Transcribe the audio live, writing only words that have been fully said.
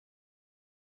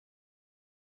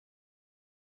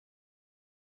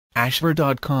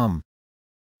ashver.com.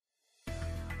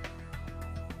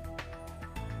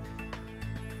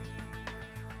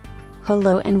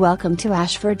 Hello and welcome to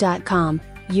ashver.com.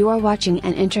 You are watching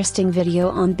an interesting video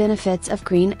on benefits of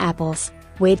green apples,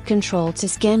 weight control to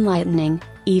skin lightening,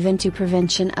 even to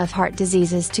prevention of heart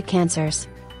diseases to cancers.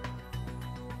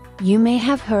 You may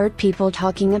have heard people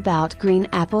talking about green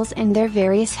apples and their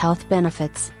various health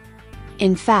benefits.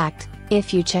 In fact,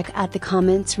 if you check out the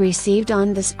comments received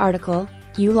on this article,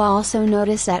 you'll also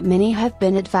notice that many have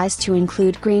been advised to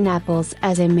include green apples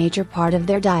as a major part of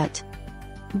their diet.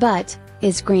 But,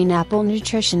 is green apple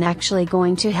nutrition actually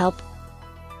going to help?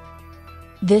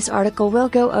 This article will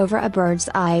go over a bird's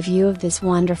eye view of this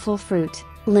wonderful fruit,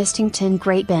 listing 10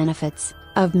 great benefits,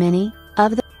 of many,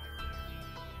 of the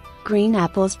green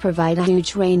apples provide a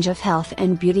huge range of health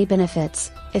and beauty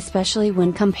benefits, especially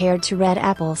when compared to red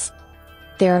apples.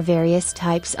 There are various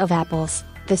types of apples,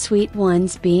 the sweet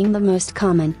ones being the most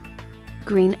common.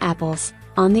 Green apples,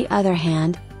 on the other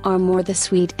hand, are more the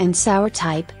sweet and sour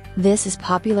type. This is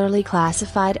popularly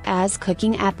classified as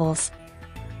cooking apples.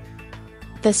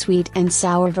 The sweet and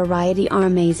sour variety are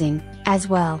amazing, as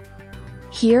well.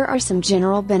 Here are some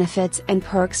general benefits and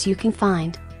perks you can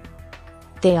find.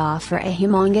 They offer a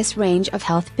humongous range of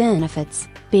health benefits,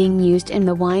 being used in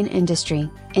the wine industry,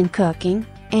 in cooking,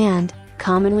 and,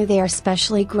 commonly they are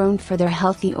specially grown for their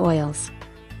healthy oils.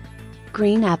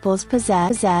 Green apples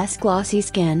possess glossy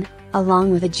skin,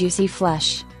 along with a juicy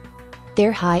flesh.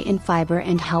 They're high in fiber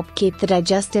and help keep the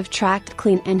digestive tract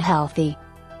clean and healthy.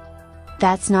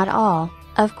 That's not all,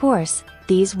 of course,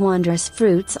 these wondrous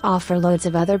fruits offer loads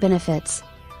of other benefits.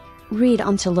 Read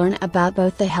on to learn about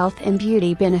both the health and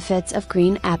beauty benefits of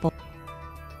green apple.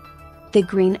 The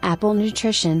Green Apple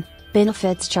Nutrition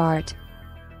Benefits Chart.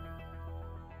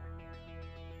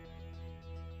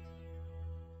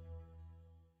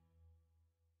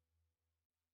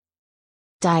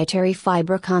 Dietary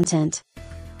fiber content.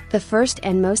 The first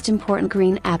and most important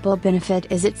green apple benefit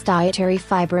is its dietary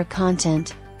fiber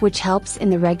content, which helps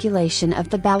in the regulation of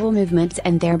the bowel movements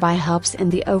and thereby helps in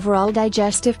the overall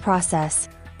digestive process.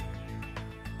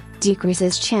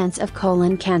 Decreases chance of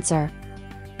colon cancer.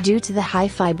 Due to the high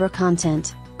fiber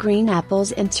content, green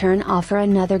apples in turn offer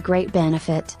another great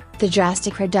benefit, the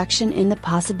drastic reduction in the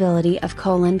possibility of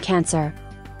colon cancer.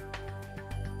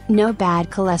 No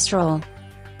bad cholesterol.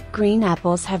 Green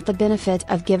apples have the benefit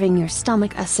of giving your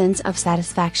stomach a sense of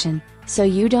satisfaction, so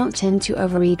you don't tend to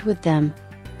overeat with them.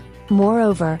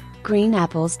 Moreover, green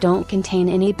apples don't contain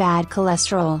any bad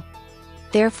cholesterol.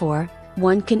 Therefore,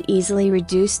 one can easily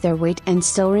reduce their weight and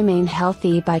still remain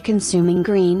healthy by consuming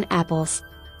green apples.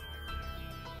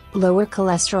 Lower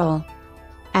cholesterol.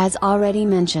 As already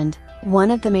mentioned, one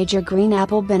of the major green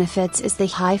apple benefits is the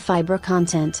high fiber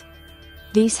content.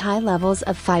 These high levels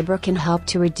of fiber can help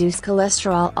to reduce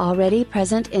cholesterol already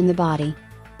present in the body.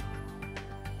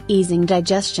 Easing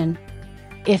digestion.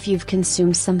 If you've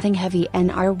consumed something heavy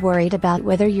and are worried about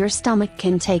whether your stomach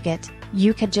can take it,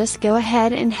 you could just go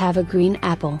ahead and have a green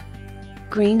apple.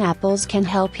 Green apples can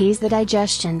help ease the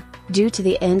digestion, due to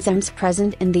the enzymes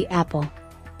present in the apple.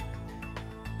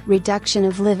 Reduction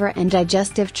of liver and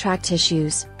digestive tract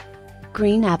issues.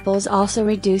 Green apples also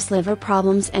reduce liver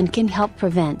problems and can help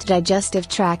prevent digestive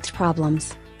tract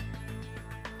problems.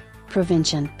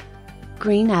 Prevention.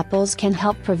 Green apples can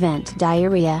help prevent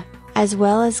diarrhea, as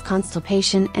well as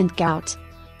constipation and gout.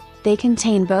 They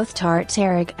contain both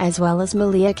tartaric as well as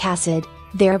maleic acid,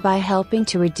 thereby helping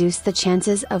to reduce the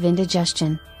chances of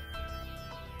indigestion.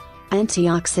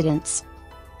 Antioxidants.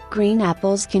 Green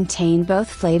apples contain both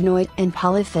flavonoid and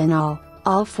polyphenol,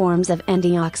 all forms of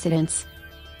antioxidants.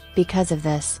 Because of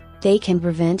this, they can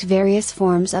prevent various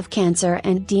forms of cancer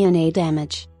and DNA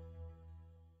damage.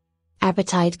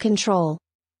 Appetite control.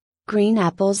 Green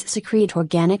apples secrete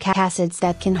organic acids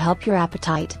that can help your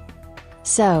appetite.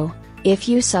 So, if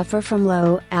you suffer from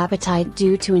low appetite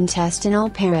due to intestinal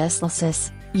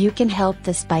paralysis, you can help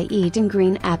this by eating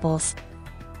green apples.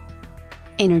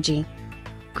 Energy.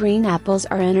 Green apples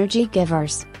are energy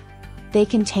givers. They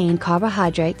contain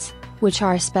carbohydrates, which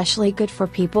are especially good for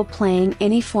people playing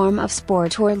any form of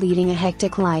sport or leading a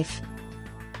hectic life.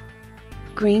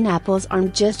 Green apples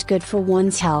aren't just good for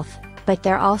one's health, but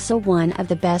they're also one of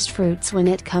the best fruits when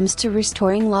it comes to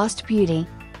restoring lost beauty.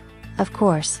 Of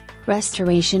course,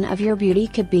 restoration of your beauty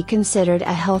could be considered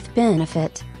a health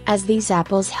benefit, as these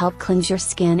apples help cleanse your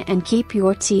skin and keep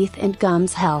your teeth and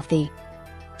gums healthy.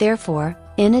 Therefore,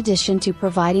 in addition to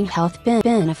providing health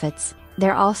benefits,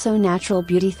 they're also natural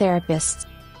beauty therapists.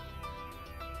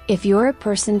 If you're a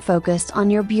person focused on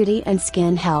your beauty and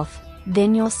skin health,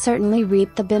 then you'll certainly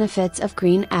reap the benefits of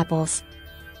green apples.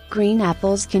 Green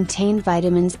apples contain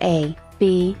vitamins A,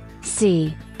 B,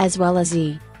 C, as well as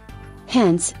E.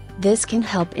 Hence, this can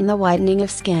help in the whitening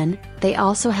of skin. They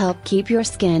also help keep your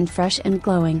skin fresh and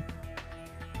glowing.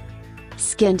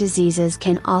 Skin diseases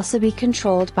can also be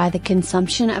controlled by the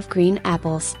consumption of green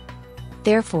apples.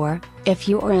 Therefore, if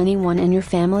you or anyone in your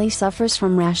family suffers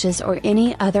from rashes or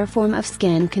any other form of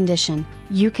skin condition,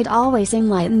 you could always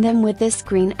enlighten them with this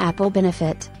green apple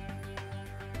benefit.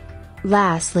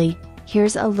 Lastly,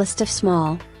 here's a list of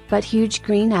small, but huge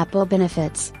green apple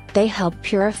benefits. They help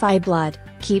purify blood,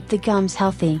 keep the gums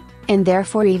healthy, and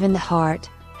therefore even the heart,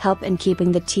 help in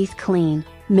keeping the teeth clean,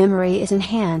 memory is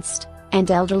enhanced, and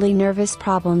elderly nervous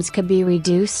problems could be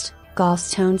reduced,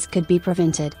 gallstones could be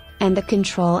prevented, and the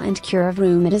control and cure of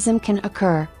rheumatism can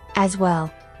occur, as well.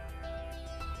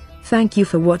 Thank you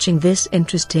for watching this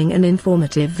interesting and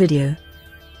informative video.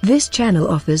 This channel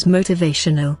offers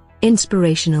motivational,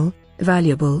 inspirational,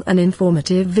 valuable and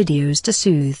informative videos to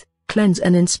soothe, cleanse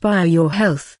and inspire your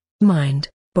health, mind,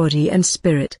 body and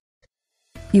spirit.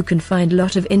 You can find a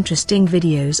lot of interesting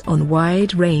videos on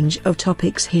wide range of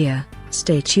topics here.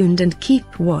 Stay tuned and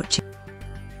keep watching.